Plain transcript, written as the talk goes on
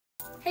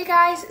Hey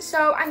guys,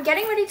 so I'm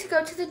getting ready to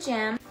go to the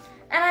gym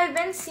and I've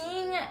been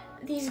seeing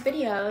these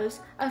videos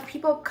of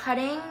people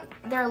cutting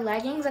their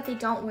leggings that they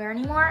don't wear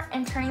anymore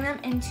and turning them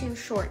into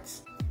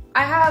shorts.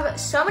 I have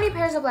so many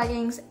pairs of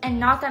leggings and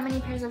not that many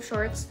pairs of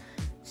shorts,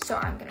 so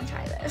I'm gonna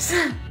try this.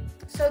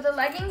 So the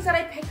leggings that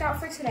I picked out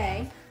for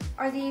today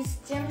are these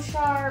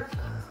Gymshark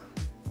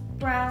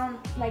brown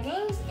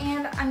leggings,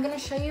 and I'm gonna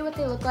show you what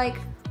they look like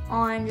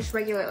on just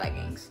regular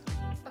leggings.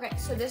 Okay,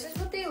 so this is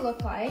what they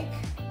look like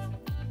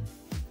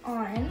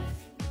on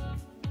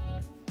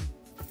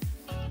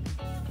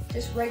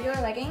just regular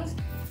leggings,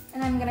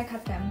 and I'm gonna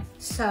cut them.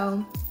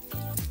 So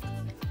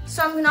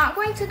I'm not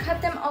going to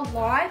cut them a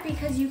lot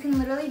because you can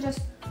literally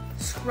just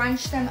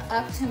scrunch them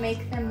up to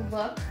make them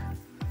look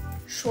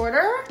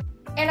shorter.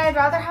 And I'd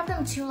rather have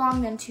them too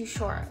long than too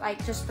short,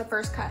 like just the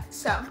first cut.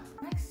 So I'm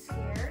like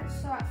scared,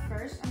 so at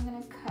first I'm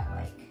gonna cut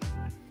like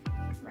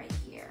right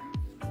here.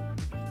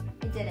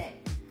 I did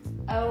it.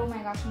 Oh my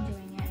gosh, I'm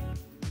doing it.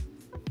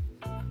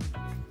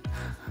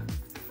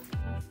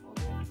 Fold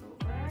it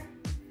over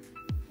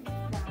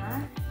like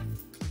that.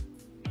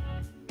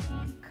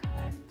 And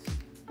cut.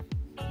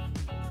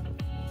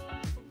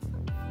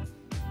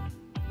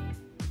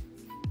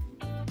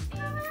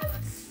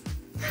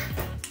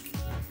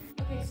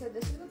 Okay, so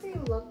this is what they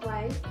look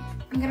like.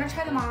 I'm gonna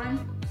try them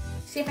on,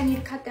 see if I need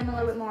to cut them a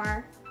little bit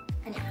more,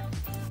 and yeah.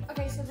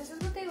 Okay, so this is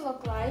what they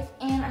look like,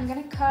 and I'm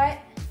gonna cut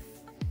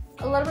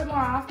a little bit more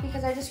off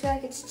because I just feel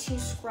like it's too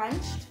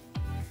scrunched.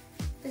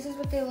 This is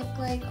what they look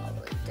like all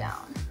the way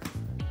down.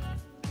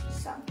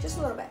 So, just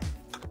a little bit.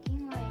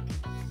 Like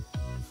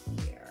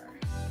here.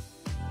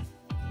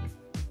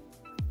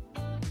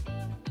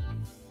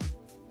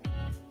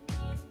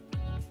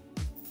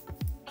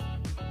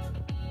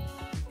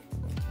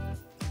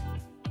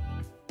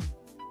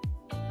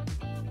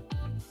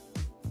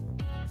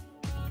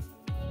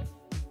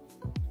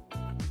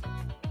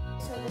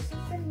 So this is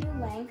the new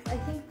length. I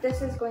think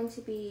this is going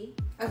to be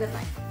a good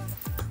length.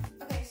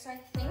 Okay, so I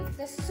think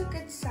this is a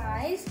good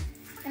size,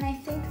 and I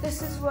think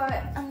this is what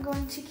I'm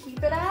going to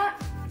keep it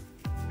at.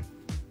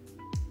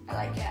 I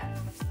like it.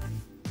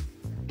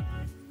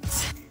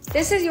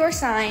 This is your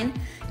sign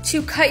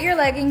to cut your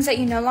leggings that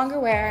you no longer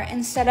wear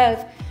instead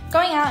of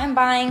going out and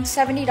buying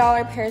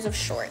 $70 pairs of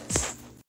shorts.